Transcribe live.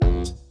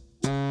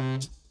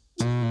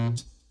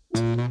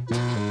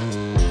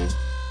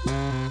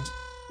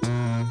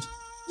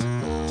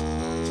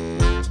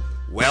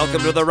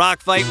Welcome to the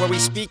Rock Fight, where we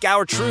speak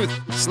our truth,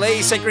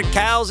 slay sacred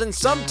cows, and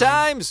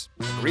sometimes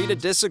agree to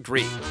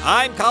disagree.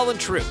 I'm Colin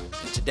True,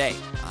 and today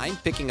I'm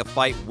picking a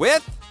fight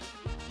with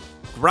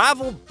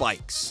gravel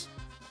bikes,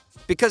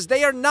 because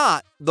they are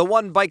not the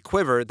one bike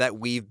quiver that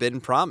we've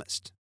been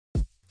promised.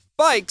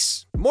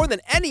 Bikes, more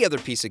than any other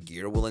piece of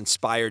gear, will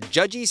inspire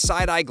judgy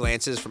side-eye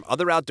glances from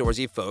other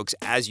outdoorsy folks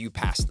as you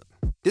pass them.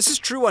 This is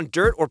true on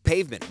dirt or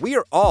pavement. We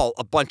are all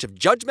a bunch of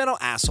judgmental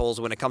assholes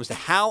when it comes to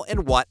how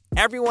and what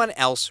everyone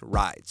else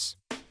rides.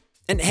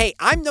 And hey,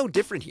 I'm no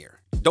different here.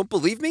 Don't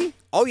believe me?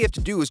 All you have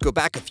to do is go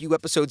back a few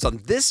episodes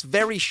on this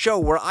very show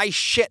where I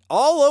shit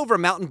all over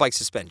mountain bike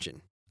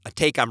suspension. A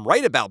take I'm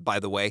right about, by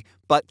the way,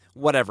 but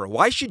whatever.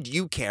 Why should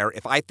you care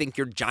if I think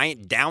your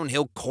giant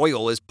downhill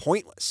coil is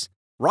pointless?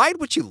 Ride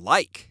what you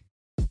like.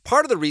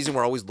 Part of the reason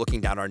we're always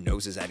looking down our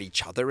noses at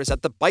each other is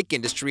that the bike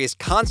industry is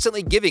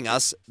constantly giving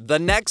us the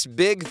next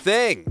big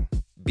thing.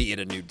 Be it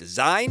a new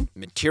design,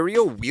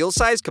 material, wheel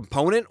size,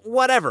 component,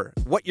 whatever.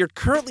 What you're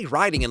currently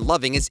riding and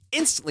loving is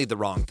instantly the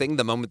wrong thing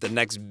the moment the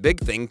next big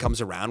thing comes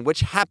around,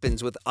 which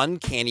happens with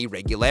uncanny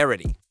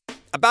regularity.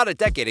 About a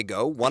decade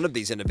ago, one of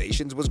these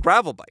innovations was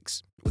gravel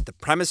bikes, with the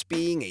premise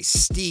being a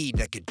steed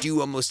that could do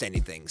almost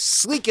anything,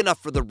 sleek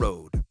enough for the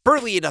road,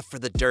 burly enough for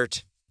the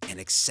dirt, and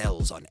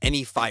excels on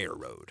any fire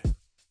road.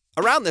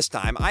 Around this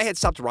time, I had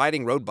stopped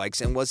riding road bikes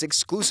and was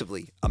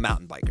exclusively a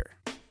mountain biker.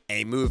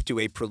 A move to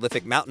a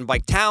prolific mountain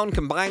bike town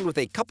combined with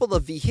a couple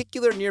of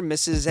vehicular near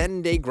misses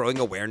and a growing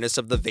awareness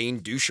of the vain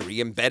douchery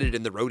embedded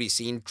in the roadie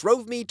scene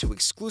drove me to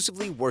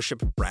exclusively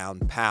worship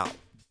Brown Pow.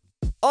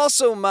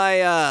 Also,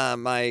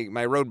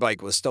 my road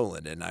bike was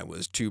stolen and I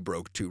was too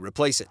broke to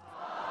replace it.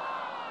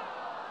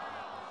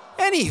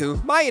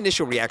 Anywho, my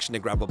initial reaction to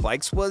gravel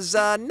bikes was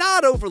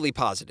not overly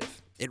positive.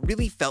 It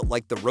really felt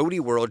like the roadie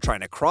world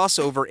trying to cross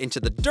over into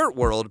the dirt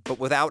world, but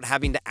without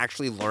having to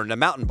actually learn a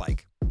mountain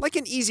bike. Like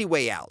an easy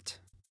way out.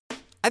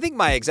 I think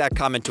my exact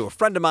comment to a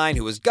friend of mine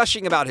who was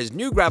gushing about his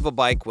new gravel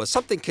bike was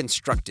something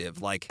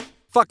constructive, like,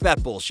 fuck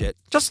that bullshit,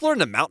 just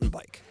learn a mountain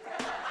bike.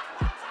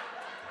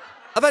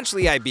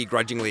 Eventually, I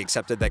begrudgingly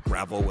accepted that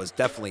gravel was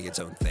definitely its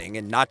own thing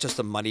and not just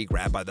a money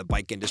grab by the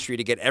bike industry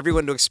to get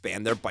everyone to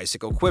expand their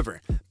bicycle quiver.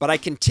 But I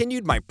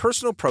continued my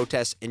personal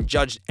protest and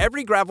judged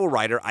every gravel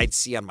rider I'd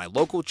see on my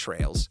local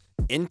trails,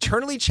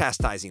 internally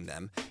chastising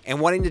them and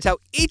wanting to tell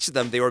each of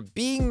them they were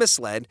being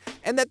misled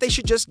and that they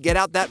should just get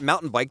out that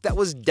mountain bike that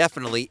was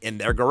definitely in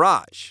their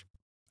garage.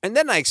 And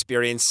then I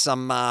experienced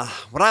some,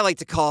 what I like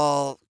to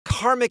call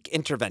karmic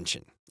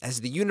intervention,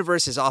 as the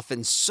universe is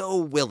often so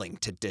willing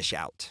to dish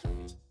out.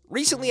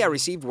 Recently, I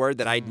received word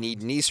that I'd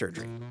need knee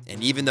surgery,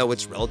 and even though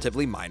it's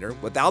relatively minor,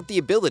 without the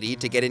ability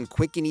to get in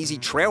quick and easy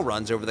trail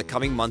runs over the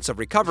coming months of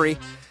recovery,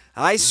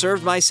 I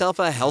served myself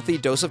a healthy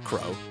dose of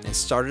crow and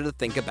started to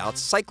think about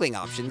cycling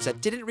options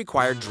that didn't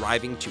require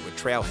driving to a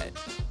trailhead.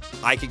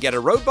 I could get a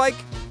road bike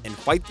and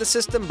fight the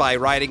system by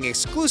riding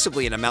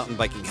exclusively in a mountain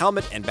biking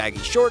helmet and baggy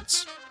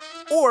shorts,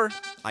 or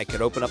I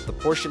could open up the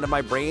portion of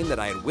my brain that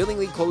I had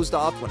willingly closed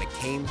off when it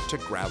came to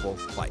gravel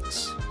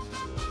bikes.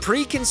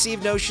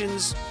 Preconceived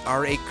notions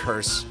are a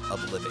curse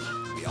of living.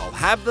 We all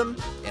have them,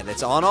 and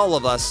it's on all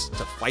of us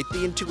to fight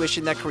the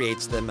intuition that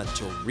creates them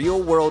until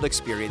real-world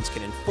experience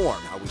can inform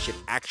how we should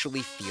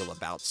actually feel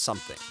about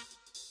something.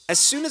 As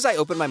soon as I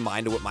opened my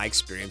mind to what my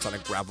experience on a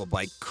gravel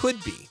bike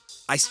could be,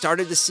 I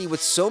started to see what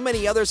so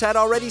many others had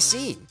already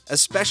seen,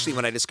 especially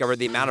when I discovered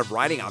the amount of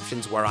riding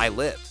options where I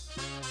live.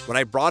 When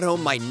I brought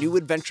home my new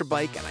adventure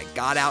bike and I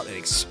got out and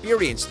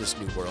experienced this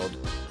new world,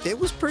 it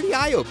was pretty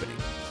eye-opening.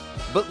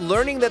 But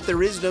learning that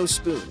there is no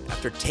spoon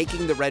after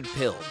taking the red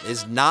pill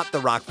is not the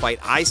rock fight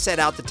I set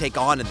out to take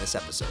on in this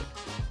episode.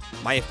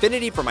 My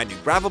affinity for my new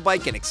gravel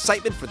bike and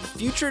excitement for the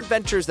future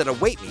adventures that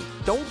await me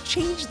don't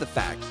change the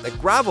fact that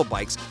gravel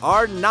bikes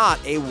are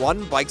not a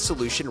one-bike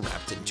solution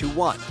wrapped into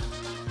one.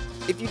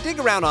 If you dig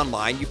around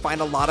online, you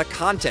find a lot of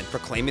content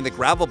proclaiming the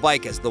gravel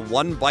bike as the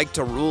one bike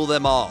to rule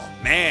them all.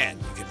 Man,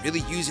 you can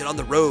really use it on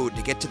the road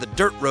to get to the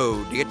dirt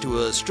road, to get to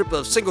a strip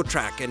of single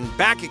track and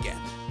back again.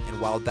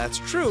 And while that's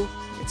true,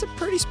 it's a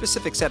pretty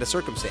specific set of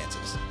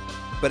circumstances.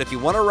 But if you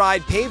want to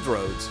ride paved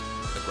roads,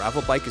 the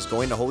gravel bike is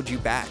going to hold you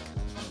back.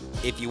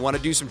 If you want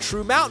to do some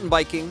true mountain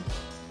biking,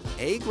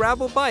 a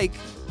gravel bike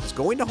is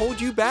going to hold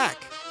you back.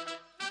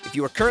 If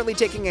you are currently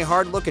taking a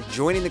hard look at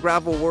joining the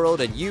gravel world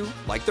and you,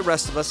 like the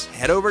rest of us,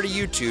 head over to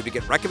YouTube to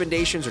get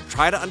recommendations or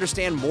try to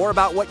understand more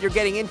about what you're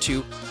getting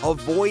into,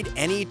 avoid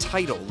any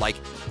title like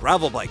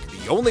Gravel Bike,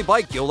 the only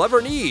bike you'll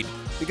ever need,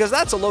 because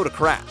that's a load of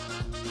crap.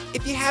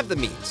 If you have the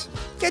means,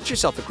 get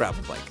yourself a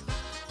gravel bike.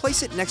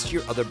 Place it next to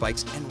your other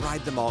bikes and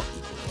ride them all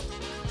equally.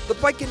 The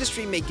bike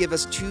industry may give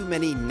us too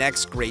many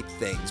next great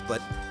things, but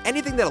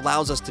anything that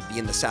allows us to be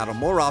in the saddle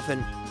more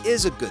often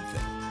is a good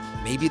thing,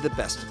 maybe the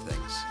best of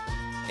things.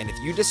 And if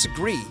you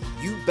disagree,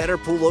 you better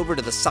pull over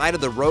to the side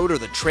of the road or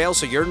the trail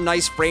so your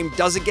nice frame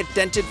doesn't get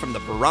dented from the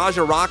barrage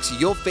of rocks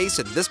you'll face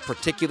in this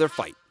particular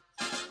fight.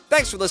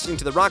 Thanks for listening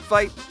to The Rock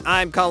Fight.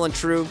 I'm Colin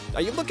True.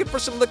 Are you looking for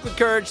some liquid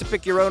courage to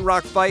pick your own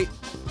rock fight?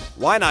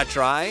 Why not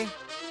try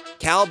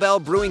Cowbell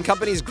Brewing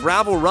Company's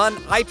Gravel Run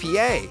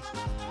IPA?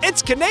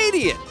 It's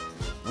Canadian!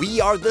 We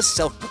are the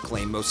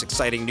self-proclaimed most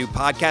exciting new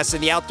podcast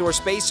in the outdoor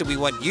space, and we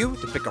want you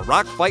to pick a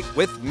rock fight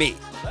with me.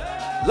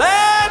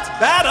 Let's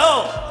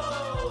battle!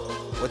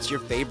 What's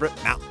your favorite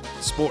mountain,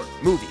 sport,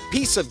 movie,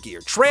 piece of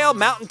gear, trail,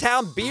 mountain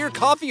town, beer,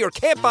 coffee, or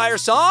campfire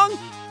song?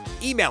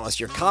 Email us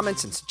your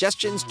comments and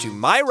suggestions to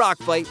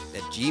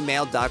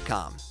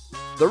myrockfight@gmail.com.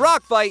 The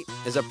Rock Fight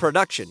is a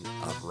production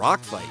of Rock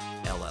Fight,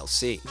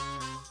 LLC.